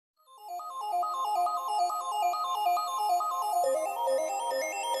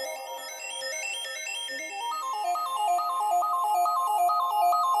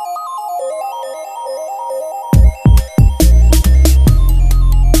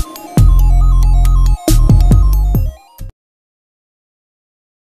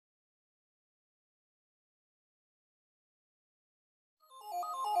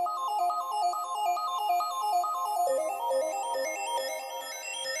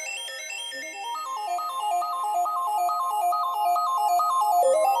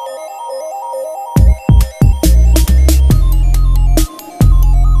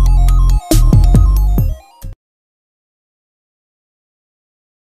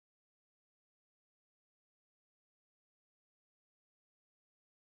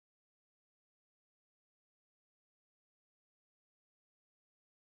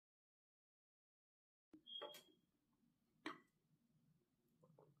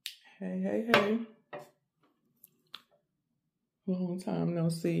Hey. Long time no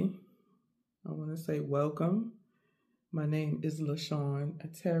see. I want to say welcome. My name is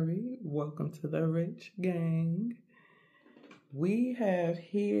LashawnTerry. Welcome to the Rich Gang. We have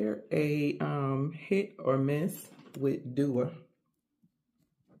here a hit or miss with Dua.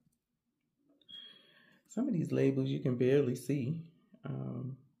 Some of these labels you can barely see.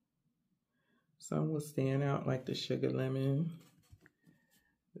 Some will stand out like the sugar lemon,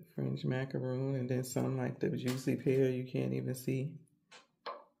 the French macaroon, and then some like the juicy pear you can't even see.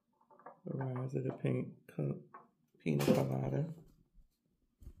 The rise of the pink pina colada.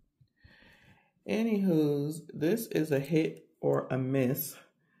 Anywho's, this is a hit or a miss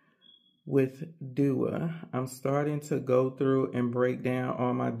with Dua. I'm starting to go through and break down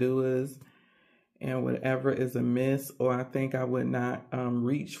all my Duas, and whatever is a miss or I think I would not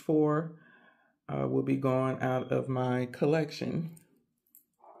reach for will be gone out of my collection.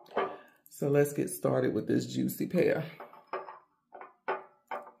 So let's get started with this juicy pear.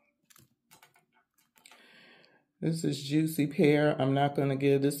 This is juicy pear. I'm not going to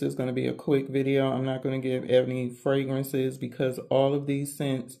give, this is going to be a quick video. I'm not going to give any fragrances because all of these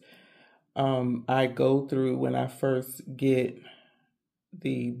scents I go through when I first get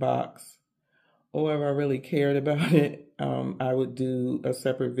the box. Or if I really cared about it, I would do a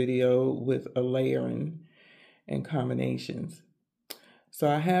separate video with a layering and combinations. So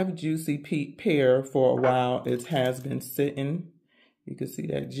I have juicy pear for a while. It has been sitting. You can see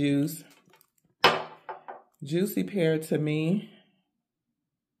that juice. Juicy pear to me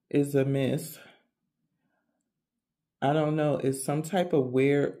is a miss. I don't know. It's some type of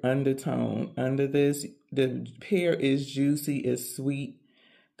weird undertone under this. The pear is juicy, it's sweet,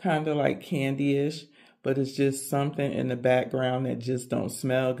 kind of like candy-ish, but it's just something in the background that just don't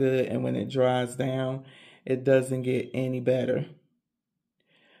smell good. And when it dries down, it doesn't get any better.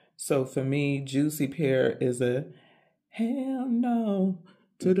 So for me, juicy pear is a hell no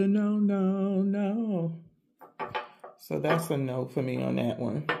to the no. So that's a no for me on that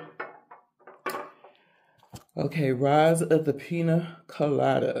one. Okay, rise of the pina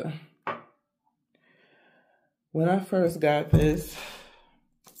colada. When I first got this,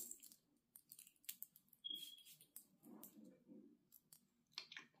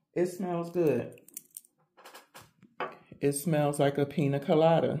 it smells good. It smells like a pina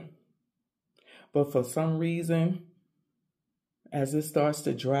colada. But for some reason, as it starts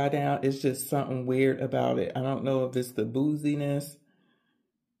to dry down, it's just something weird about it. I don't know if it's the booziness.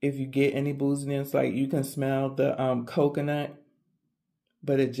 If you get any booziness, like you can smell the coconut,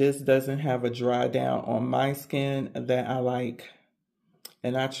 but it just doesn't have a dry down on my skin that I like.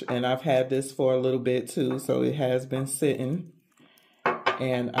 And I've had this for a little bit too, so it has been sitting.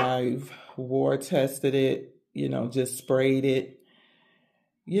 And I've tested it, you know, just sprayed it,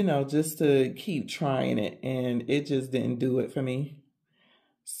 you know, just to keep trying it, and it just didn't do it for me.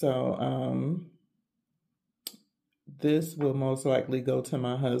 So this will most likely go to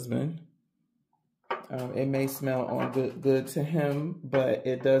my husband. It may smell on good to him, but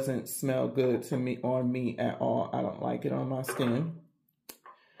it doesn't smell good to me on me at all. I don't like it on my skin.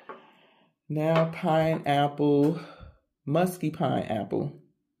 Now pineapple, musky pineapple.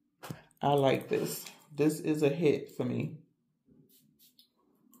 I like this. This is a hit for me.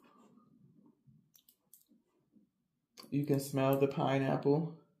 You can smell the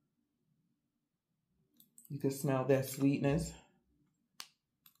pineapple. You can smell that sweetness.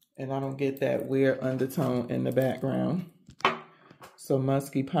 And I don't get that weird undertone in the background. So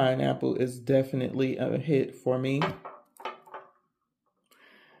musky pineapple is definitely a hit for me.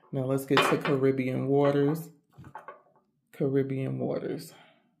 Now let's get to Caribbean Waters. Caribbean Waters.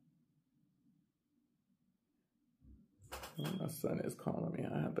 Oh, my son is calling me.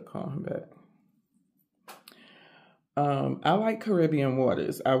 I have to call him back. I like Caribbean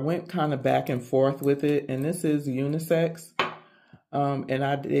Waters. I went kind of back and forth with it, and this is unisex. And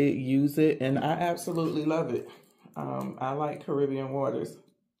I did use it, and I absolutely love it. I like Caribbean Waters.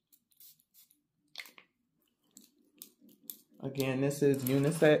 Again, this is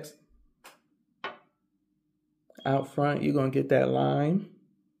unisex. Out front, you're going to get that lime,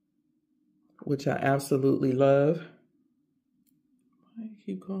 which I absolutely love. Why do you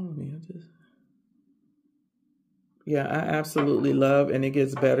keep calling me? Yeah, I absolutely love, and it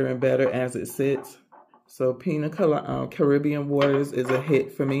gets better and better as it sits. So Caribbean Waters is a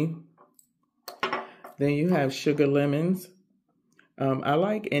hit for me. Then you have sugar lemons. I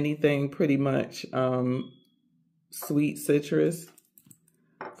like anything pretty much sweet citrus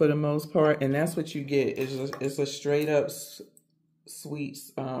for the most part, and that's what you get. It's a straight up sweet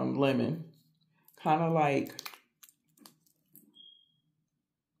lemon, kind of like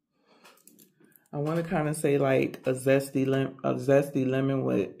I want to kind of say like a zesty lemon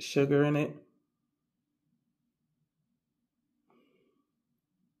with sugar in it.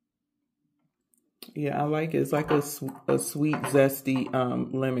 Yeah, I like it. It's like a sweet, zesty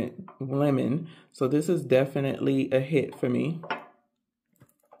lemon. So this is definitely a hit for me.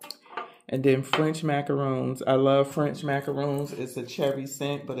 And then French macaroons. I love French macaroons. It's a cherry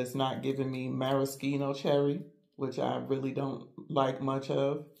scent, but it's not giving me maraschino cherry, which I really don't like much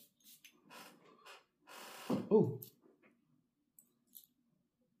of. Ooh.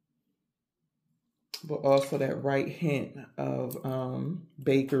 But also that right hint of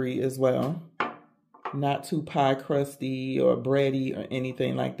bakery as well. Not too pie crusty or bready or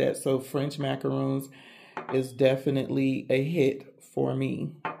anything like that. So French macaroons is definitely a hit for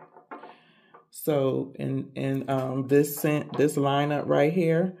me. So in this lineup right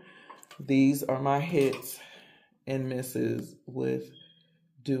here, these are my hits and misses with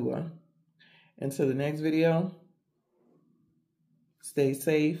Dua. Until the next video, stay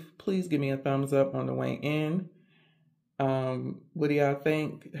safe. Please give me a thumbs up on the way in. What do y'all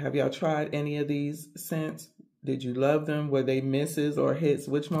think? Have y'all tried any of these scents? Did you love them? Were they misses or hits?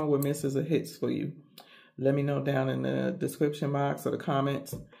 Which one were misses or hits for you? Let me know down in the description box or the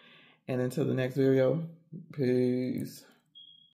comments. And until the next video, peace.